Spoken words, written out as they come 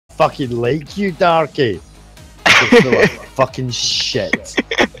fucking like you, Darky. You're full of fucking shit.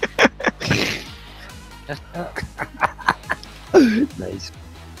 Nice.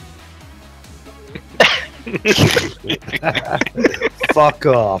 Fuck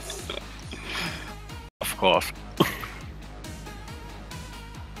off. Of course.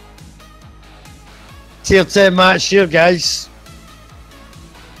 Tier 10 match here, guys.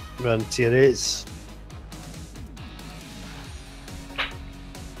 We're on tier 8s.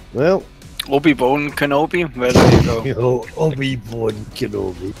 Well, Obi-Wan Kenobi, where do you go? yo, Obi-Wan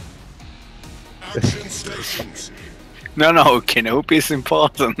Kenobi. No, Kenobi is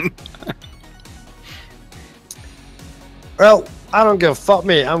important. Well, I don't give a fuck,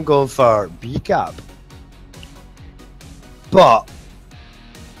 mate. I'm going for B-Cap. But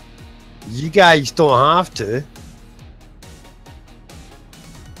you guys don't have to.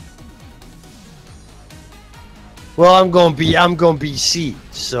 Well, I'm going B C.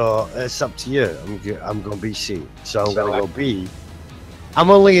 So it's up to you. I'm going B C. So I'm gonna go B. I'm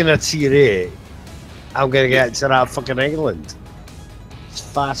only in a tier 8. I'm gonna get to that fucking England as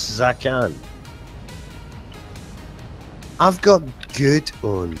fast as I can. I've got good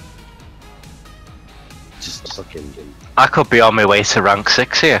on. Just fucking. I could be on my way to rank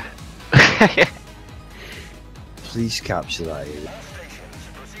 6 here. Please capture that area.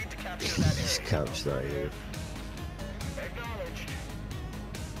 Please capture that area.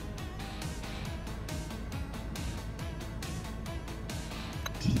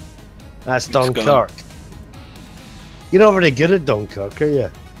 That's Dunkirk. You're not very good at Dunkirk, are you?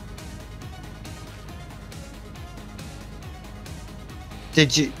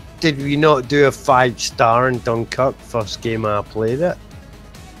 Did we not do a 5-star in Dunkirk first game I played it?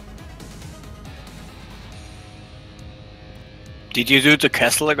 Did you do the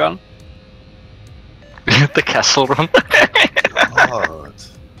castle again? The castle run. God.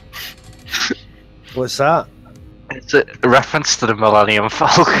 What's that? It's a reference to the Millennium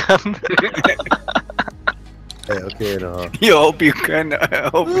Falcon. Hey, okay, no. You hope you can.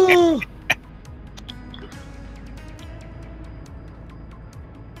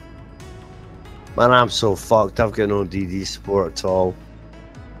 Man, I'm so fucked. I've got no DD support at all.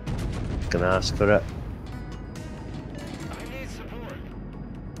 Can ask for it.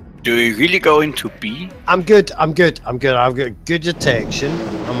 Do you really go into B? I'm good. I've got good detection.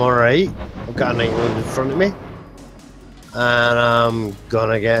 I'm alright. I've got an England in front of me. And I'm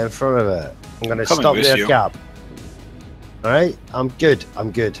gonna get in front of it. I'm gonna stop their cap. Alright? I'm good.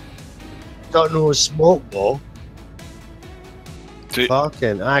 Got no smoke though.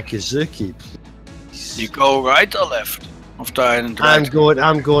 Fucking Akizuki, please. You go right or left of the island? I'm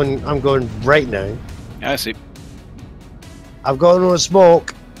going right now. Yeah, I see. I've got no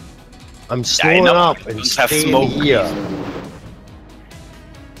smoke. I'm slowing up and don't have staying smoke. here.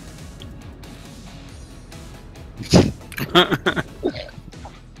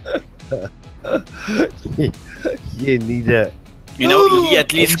 You need it. You know, he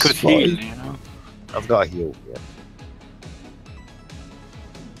at least I'm could sorry. heal, you know? I've got a heal, yeah.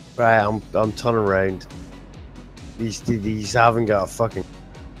 Right, I'm turning around. These haven't got a fucking...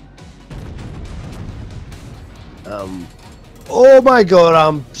 Oh my god,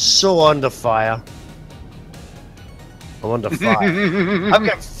 I'm so under fire. I'm under fire. I've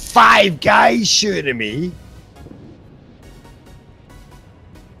got 5 guys shooting at me.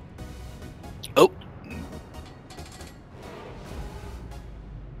 Oh.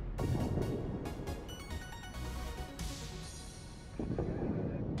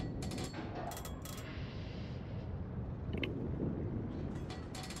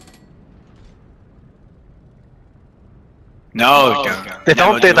 No, They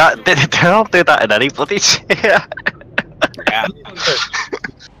don't do that. They don't do that in anybody's chair. Yeah.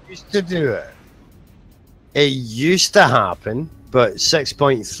 Used to do it. It used to happen, but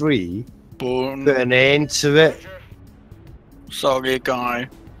 6.3 Boom. put an end to it. Sorry, guy.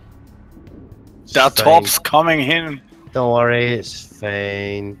 It's That fine. top's coming in. Don't worry, it's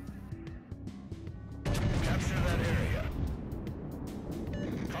fine. Capture that area.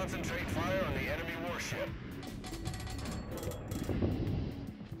 Concentrate fire on the enemy warship.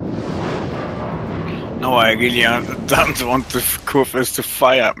 No, I really don't want the Kurfürst to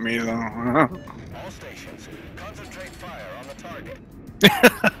fire at me. Though. All stations, concentrate fire on the target.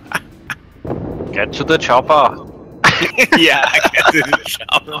 Get to the chopper. Yeah, I get to the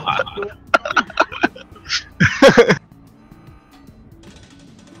chopper.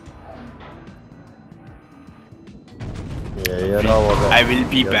 Yeah, you know what I will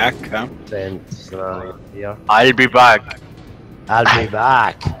be back. Huh? here. I'll be back. I'll be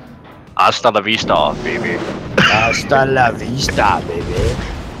back. Hasta la vista, baby. Hasta la vista, baby.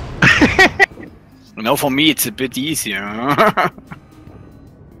 No, for me it's a bit easier.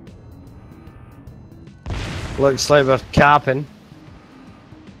 Looks like we're capping.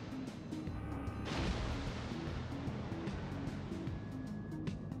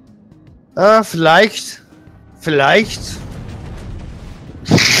 Vielleicht. Vielleicht.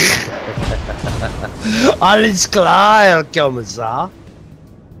 Alles klar, Herr Kommissar.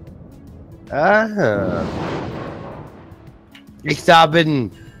 Ah. Ich da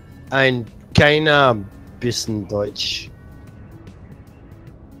bin ein keiner bisschen Deutsch.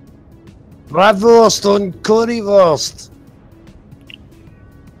 Bratwurst und Currywurst.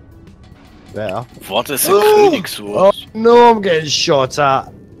 Yeah. What is a Königswurst? Oh no, I'm getting shot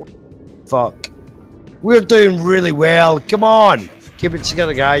at. Fuck. We're doing really well. Come on. Keep it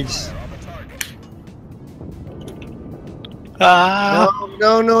together, guys. Ah,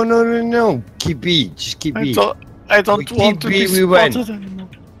 No. Keep beat. Just keep beat. I don't We want keep to be beat, we win. spotted anymore.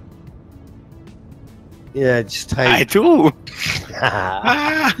 Yeah, just I hide. do.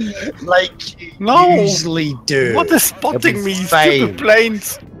 Ah, Like you No. usually do. what is spotting It'll me? be fine. Stupid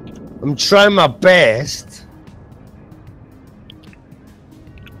planes. I'm trying my best.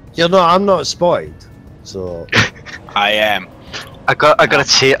 I'm not spotted. So I am. I got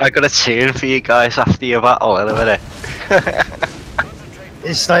a tune for you guys after your battle in a minute.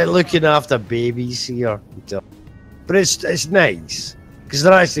 it's like looking after babies here. But it's nice. Because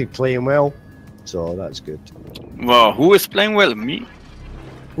they're actually playing well. So that's good. Well, who is playing well? Me?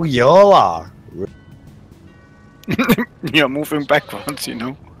 We all are. You're moving backwards, you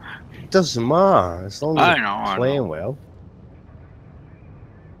know. It doesn't matter. As long as I they're know, I playing know. well.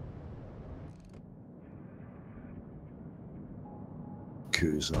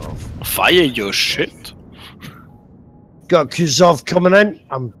 Kuzov. Fire your shit. Got Kuzov coming in.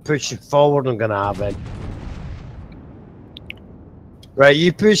 I'm pushing forward. I'm gonna have it. Right,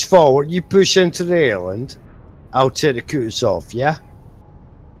 you push forward. You push into the island. I'll take the Kuzov, yeah?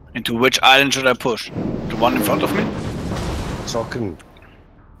 Into which island should I push? The one in front of me? Talking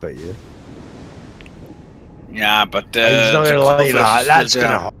about you. Yeah, but He's not the gonna like cover that. is That's still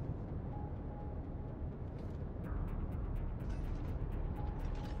gonna.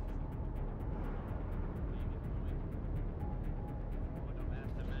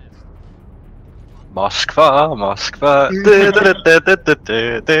 Moskva, Moskva.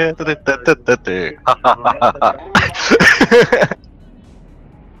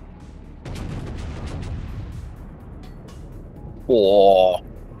 Oh,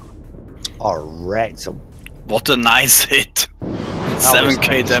 Wrecked him. what a nice hit! That was 7k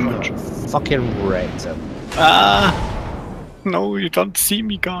nice. damage. Fucking wrecked him. Ah, no, you don't see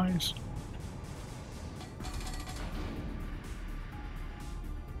me, guys.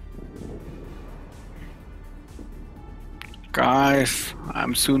 Guys,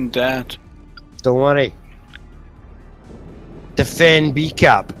 I'm soon dead. Don't worry. Defend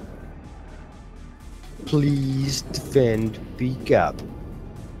B-Cap. Please defend B-Cap.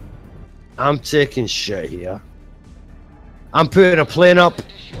 I'm taking shit here. I'm putting a plane up.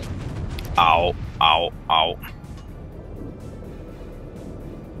 Ow, ow, ow.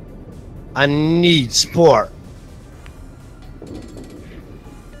 I need support.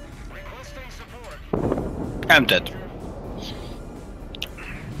 Requesting support. I'm dead.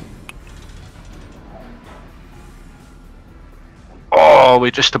 Oh,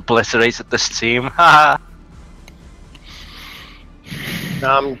 we just obliterated this team. Haha.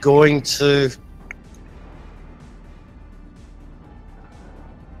 I'm going to.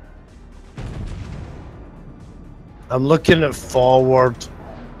 I'm looking at forward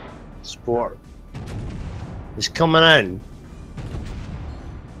support. He's coming in.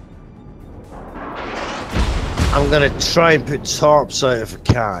 I'm gonna try and put tarps out if I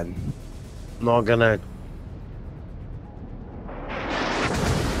can. I'm not gonna.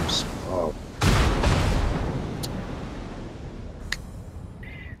 Oh.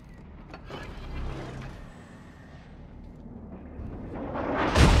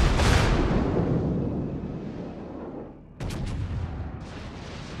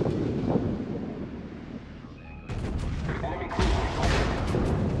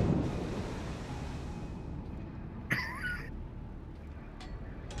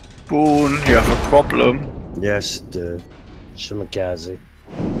 Boone, you have a problem. Yes, the Shimakaze.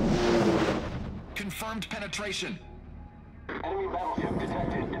 Confirmed penetration.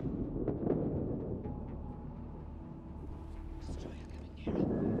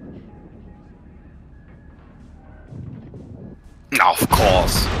 Of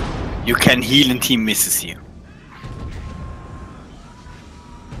course. You can heal and team misses here.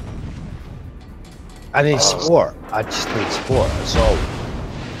 I need support. I just need support. That's all.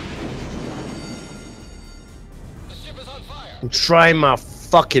 I'm trying my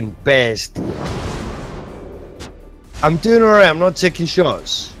fucking best. I'm doing alright, I'm not taking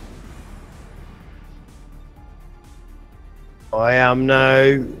shots. I am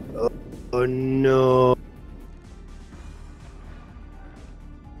now. Oh no.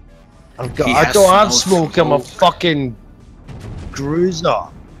 I don't have smoke, I'm a fucking cruiser.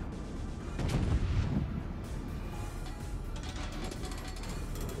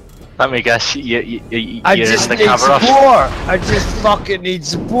 Let me guess, you're I in just the need camera. support. I just fucking need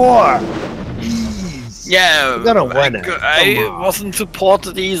support. Jeez. Yeah, We're gonna win it. I wasn't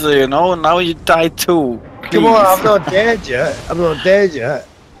supported either, you know. Now you died too. Come on, I'm not dead yet. I'm not dead yet.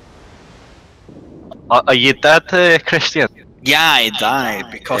 Are you dead, Christian? Yeah, I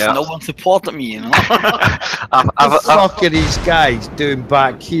died because no one supported me, you know. What the fuck are these guys doing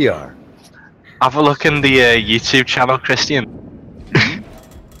back here? Have a look in the YouTube channel, Christian.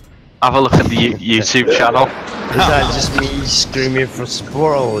 Have a look at the YouTube channel. Is that just me screaming for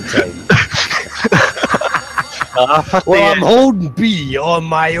support all the time? Well, I'm holding B on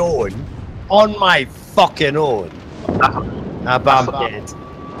my own. On my fucking own. But I'm dead.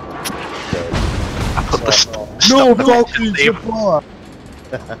 I put the No fucking support!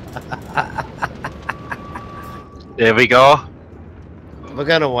 There we go. We're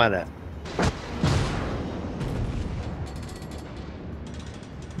gonna win it.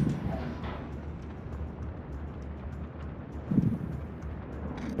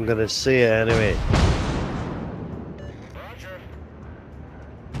 I'm gonna see it anyway.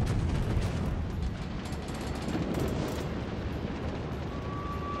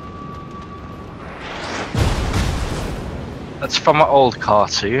 That's from an old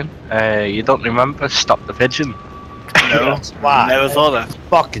cartoon. You don't remember Stop the Pigeon? No, Wow, never saw that.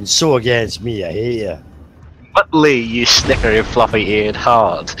 fucking so against me, I hate you. Muttley, you snickery fluffy-eared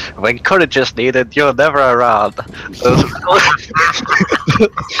heart. When courage is needed, you're never around.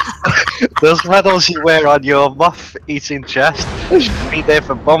 Those medals you wear on your muff-eating chest should be there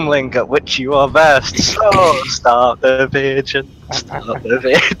for bumbling, at which you are best. So, stop the pigeon. Stop the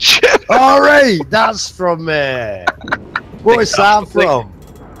pigeon. Alright, that's from what's that from?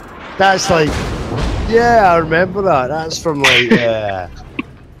 That's like, yeah, I remember that. That's from like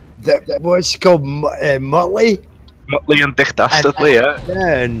what's it called, Muttley? Muttley and Dick Dastardly, yeah.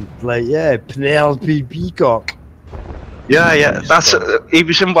 Yeah, and like, yeah, Penelope Peacock. Yeah, that's he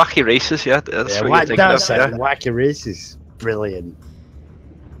was in Wacky Races, yeah. That's Yeah, what you think of, that's yeah. it, Wacky Races. Brilliant.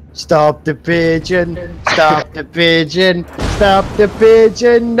 Stop the pigeon, stop the pigeon, stop the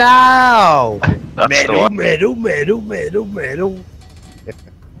pigeon now! That's the one. Medal.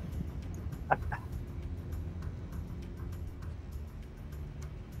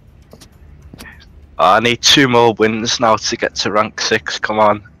 I need 2 more wins now to get to rank 6, come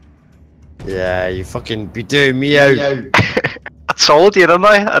on. Yeah, you fucking be doing me out. I told you, didn't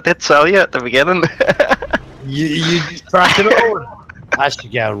I? I did tell you at the beginning. You just crack it on. I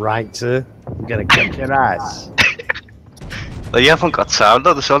should get rank 2. I'm gonna kick your ass. Well, you haven't got sound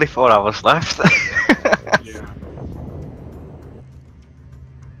though, there's only 4 hours left. Yeah.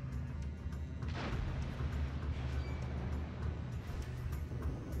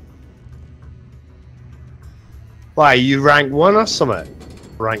 Why, you rank 1 or something?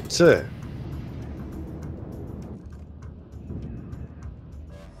 Rank 2?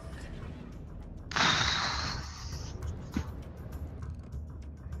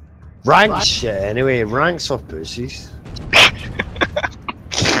 Rank shit anyway, ranks for pussies.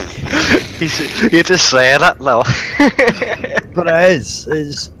 You're just saying that now. But it is.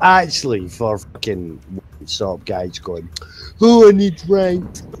 It's actually for fucking sort of guys going, oh, I need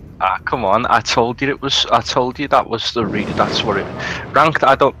ranked. Ah, come on! I told you it was. I told you that was the that's what it. Ranked.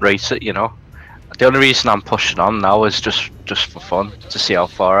 I don't rate it. You know. The only reason I'm pushing on now is just for fun to see how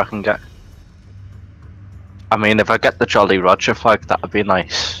far I can get. I mean, if I get the Jolly Roger flag, that'd be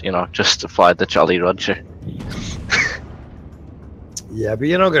nice. You know, just to fly the Jolly Roger. Yeah, but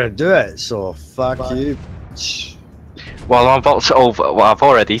you're not gonna do it, so fuck you. Well, I'm about to Well, I've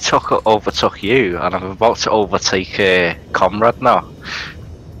already overtook you, and I'm about to overtake Comrade now.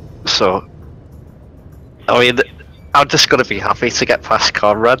 So, I mean, I'm just gonna be happy to get past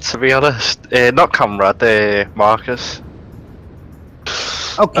Comrade, to be honest. Not Comrade, Marcus.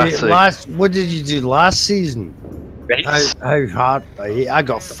 Okay, what did you do last season? How hard? I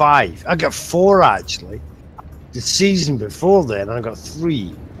got 5. I got 4 actually. The season before then, I got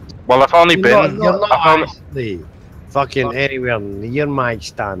 3. Well, I've only been. You're not actually fucking anywhere near my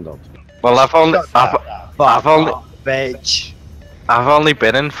standard. Well, I've only. Bitch. I've only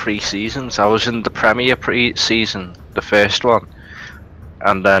been in 3 seasons. I was in the Premier pre-season, the first one,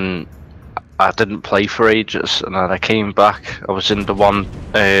 and then I didn't play for ages, and then I came back. I was in the one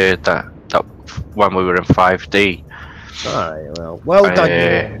that when we were in 5D. Alright, well done you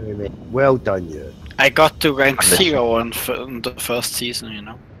anyway, mate. Well done you. I got to rank 0 in the first season, you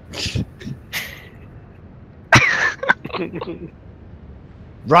know.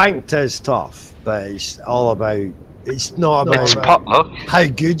 Ranked is tough, but it's all about. It's not about It's potluck. how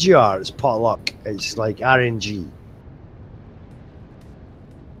good you are. It's potluck. It's like RNG.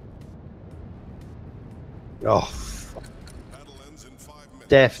 Oh,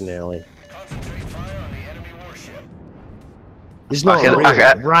 definitely. It's not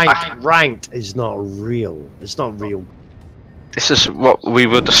real. Ranked is not real. It's not real. This is what we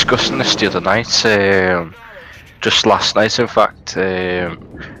were discussing this the other night, just last night, in fact,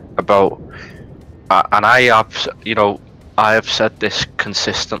 about, and I have, I have said this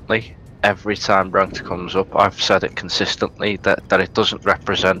consistently every time ranked comes up. I've said it consistently that it doesn't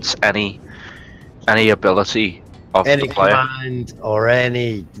represent any ability of any the player. command or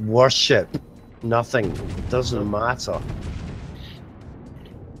any worship. Nothing. It doesn't matter.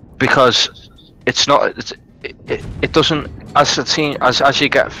 Because it's not. It doesn't. As a team, as you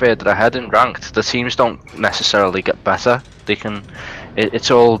get further ahead in ranked, the teams don't necessarily get better. They can.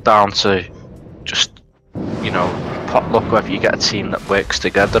 It's all down to just potluck, whether you get a team that works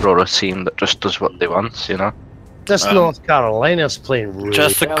together or a team that just does what they want. This North Carolina's playing really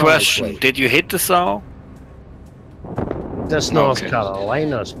Just a well, question: actually. did you hit the saw? This North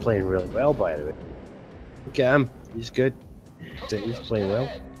Carolina's playing really well, by the way. Look at him. He's good. He's playing well.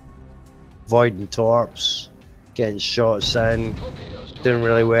 Voiding torps, getting shots in, doing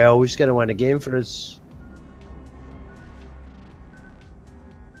really well. He's going to win a game for us.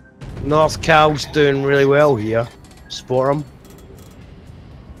 North Cal's doing really well here. Support him.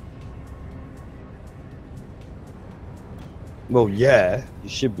 Well, yeah, you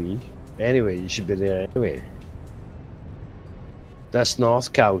should be. Anyway, you should be there anyway. This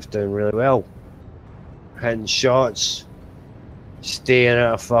North Cal's doing really well. Hitting shots. Staying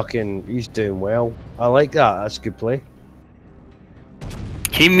at a fucking. He's doing well. I like that. That's a good play.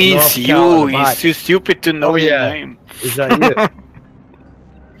 He means you. He's too stupid to know your name. Is that you?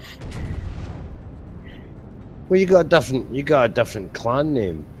 Well, you got a different clan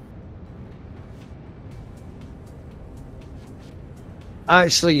name.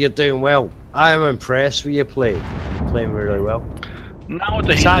 Actually, you're doing well. I am impressed with your play. You're playing really well. Now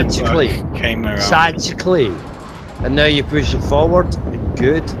the Hindenburg came around. Tactically. And now you're pushing forward.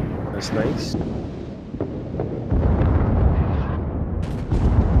 Good. That's nice.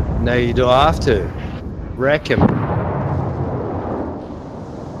 Now you don't have to. Wreck him.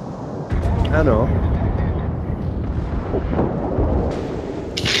 I know.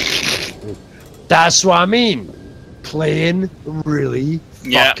 That's what I mean. Playing really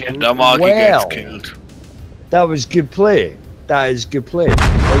fucking the Marky well. gets killed. That was good play. That is good play. I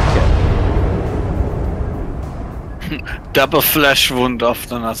like it. Double flash wound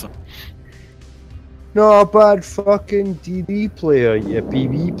after another. Not a bad fucking DD player, you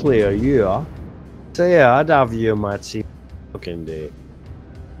PB player, you are. So yeah, I'd have you in my team fucking day.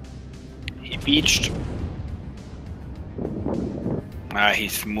 He beached.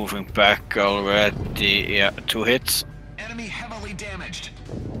 He's moving back already. Yeah, 2 hits. Enemy heavily damaged.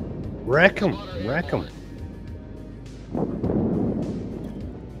 Wreck him, wreck him.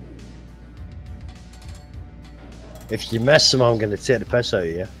 If you miss him, I'm gonna take the piss out of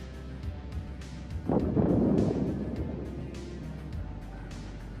you.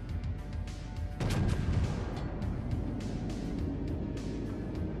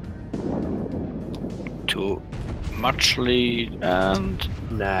 Too much lead,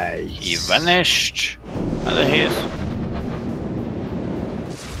 and nice. He vanished. And there he is.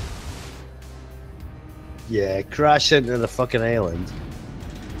 Yeah, crash into the fucking island.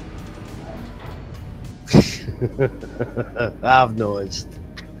 I've noticed.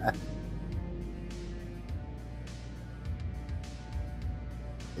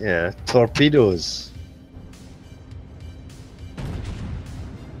 Yeah, torpedoes.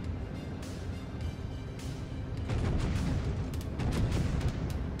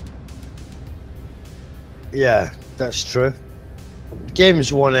 Yeah, that's true.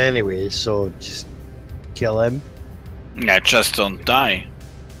 Game's won anyway, so just kill him. Yeah, just don't die.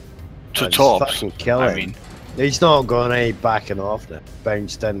 To Just top. fucking kill him. I mean, he's not going any backing off now.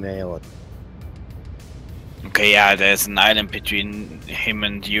 Bounced in the island. okay, yeah, there's an island between him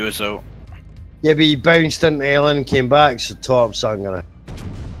and you, so. Yeah, but he bounced in the island and came back, so Top's not gonna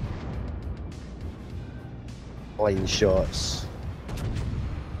line shots.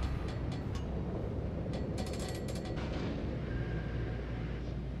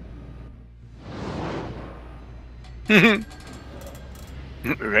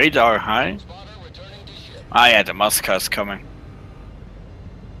 Radar high? Ah, yeah, the Muscar's coming.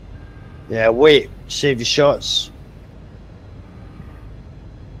 Yeah, wait. Save your shots.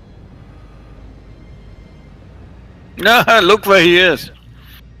 No, look where he is.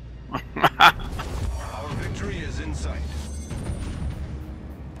 Our victory is in sight.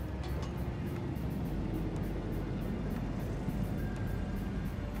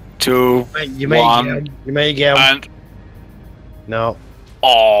 Two, You may one, get him. You may get him. and No.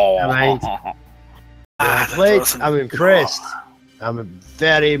 oh, Never mind. Played. I'm impressed. I'm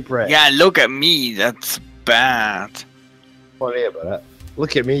very impressed. Yeah, look at me. That's bad. Worry about it.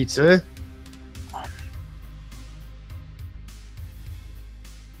 Look at me too.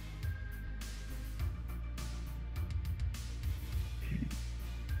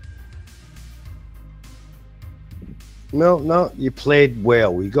 No, you played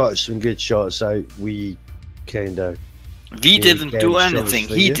well. You got some good shots out. We kind of. We didn't do anything.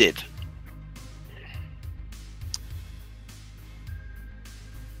 He did.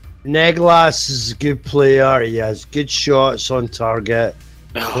 Neglas is a good player. He has good shots on target.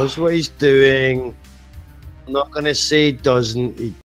 Knows what he's doing. I'm not going to say he doesn't. He